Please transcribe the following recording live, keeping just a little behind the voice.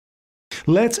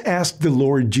Let's ask the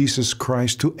Lord Jesus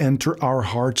Christ to enter our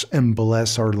hearts and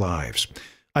bless our lives.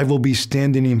 I will be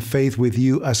standing in faith with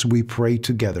you as we pray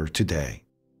together today.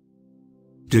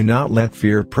 Do not let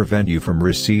fear prevent you from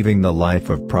receiving the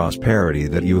life of prosperity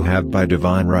that you have by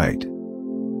divine right.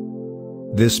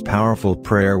 This powerful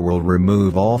prayer will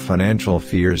remove all financial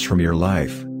fears from your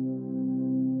life.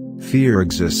 Fear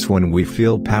exists when we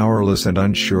feel powerless and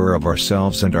unsure of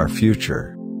ourselves and our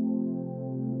future.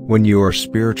 When you are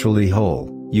spiritually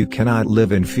whole, you cannot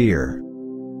live in fear.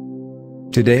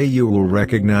 Today you will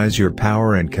recognize your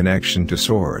power and connection to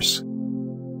Source.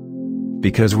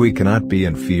 Because we cannot be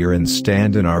in fear and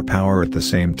stand in our power at the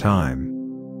same time.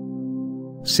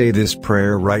 Say this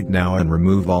prayer right now and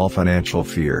remove all financial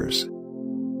fears.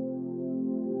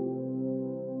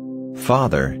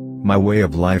 Father, my way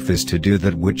of life is to do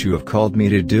that which you have called me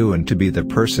to do and to be the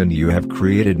person you have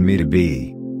created me to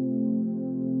be.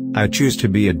 I choose to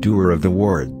be a doer of the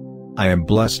word. I am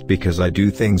blessed because I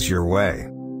do things your way.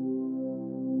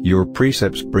 Your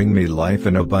precepts bring me life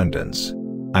in abundance.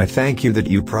 I thank you that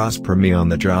you prosper me on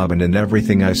the job and in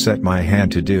everything I set my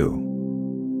hand to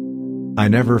do. I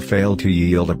never fail to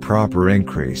yield a proper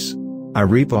increase. I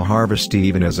reap a harvest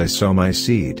even as I sow my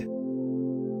seed.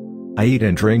 I eat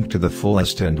and drink to the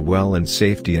fullest and dwell in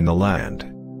safety in the land.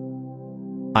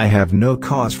 I have no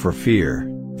cause for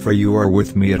fear, for you are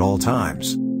with me at all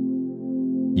times.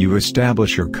 You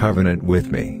establish your covenant with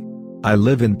me. I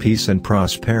live in peace and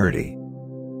prosperity.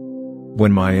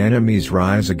 When my enemies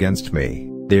rise against me,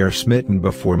 they are smitten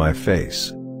before my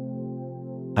face.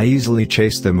 I easily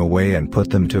chase them away and put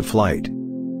them to flight.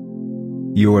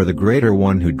 You are the greater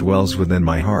one who dwells within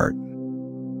my heart.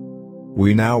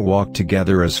 We now walk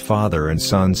together as father and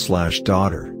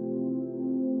son/daughter.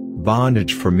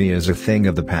 Bondage for me is a thing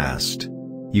of the past.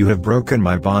 You have broken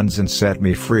my bonds and set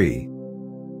me free.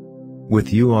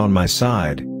 With you on my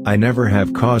side, I never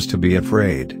have cause to be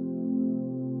afraid.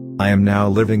 I am now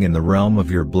living in the realm of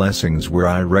your blessings where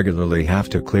I regularly have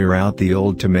to clear out the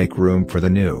old to make room for the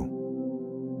new.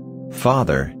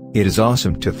 Father, it is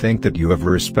awesome to think that you have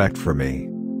respect for me.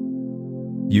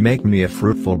 You make me a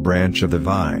fruitful branch of the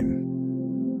vine.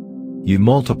 You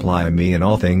multiply me in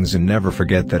all things and never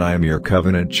forget that I am your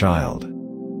covenant child.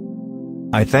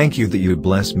 I thank you that you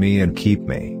bless me and keep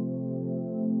me.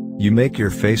 You make your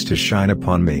face to shine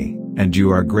upon me, and you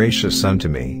are gracious unto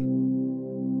me.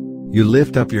 You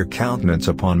lift up your countenance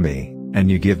upon me,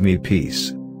 and you give me peace.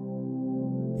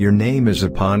 Your name is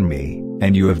upon me,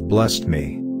 and you have blessed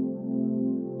me.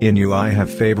 In you I have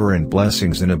favor and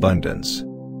blessings in abundance.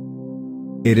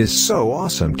 It is so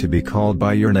awesome to be called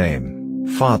by your name,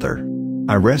 Father.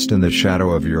 I rest in the shadow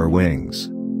of your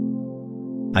wings.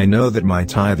 I know that my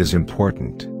tithe is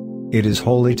important. It is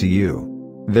holy to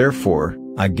you. Therefore,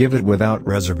 I give it without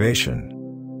reservation.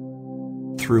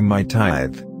 Through my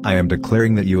tithe, I am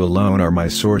declaring that you alone are my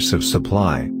source of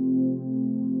supply.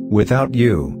 Without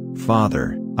you,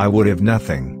 Father, I would have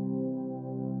nothing.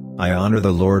 I honor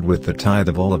the Lord with the tithe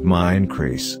of all of my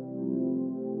increase.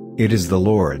 It is the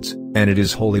Lord's, and it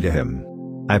is holy to him.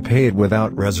 I pay it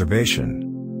without reservation.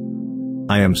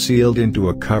 I am sealed into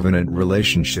a covenant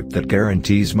relationship that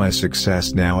guarantees my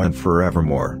success now and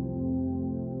forevermore.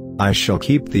 I shall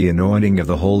keep the anointing of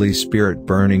the Holy Spirit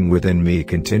burning within me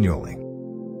continually.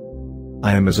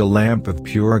 I am as a lamp of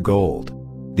pure gold.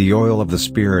 The oil of the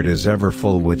Spirit is ever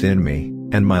full within me,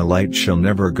 and my light shall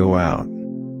never go out.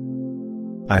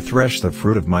 I thresh the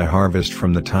fruit of my harvest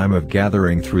from the time of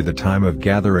gathering through the time of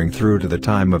gathering through to the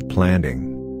time of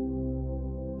planting.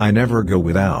 I never go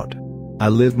without. I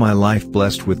live my life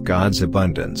blessed with God's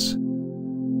abundance.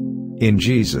 In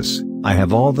Jesus, I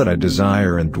have all that I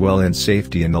desire and dwell in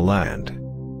safety in the land.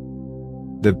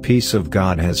 The peace of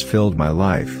God has filled my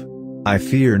life. I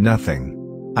fear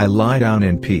nothing. I lie down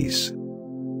in peace.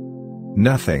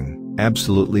 Nothing,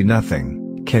 absolutely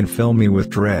nothing, can fill me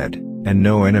with dread, and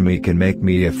no enemy can make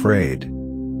me afraid.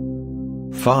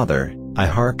 Father, I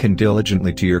hearken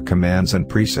diligently to your commands and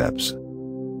precepts.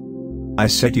 I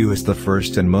set you as the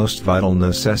first and most vital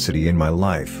necessity in my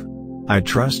life. I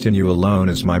trust in you alone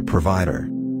as my provider.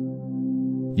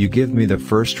 You give me the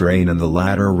first rain and the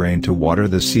latter rain to water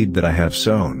the seed that I have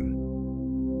sown.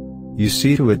 You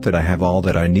see to it that I have all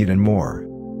that I need and more.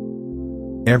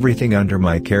 Everything under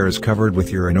my care is covered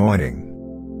with your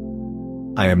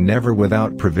anointing. I am never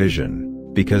without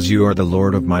provision, because you are the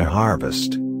Lord of my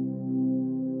harvest.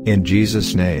 In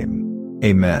Jesus' name,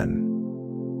 Amen.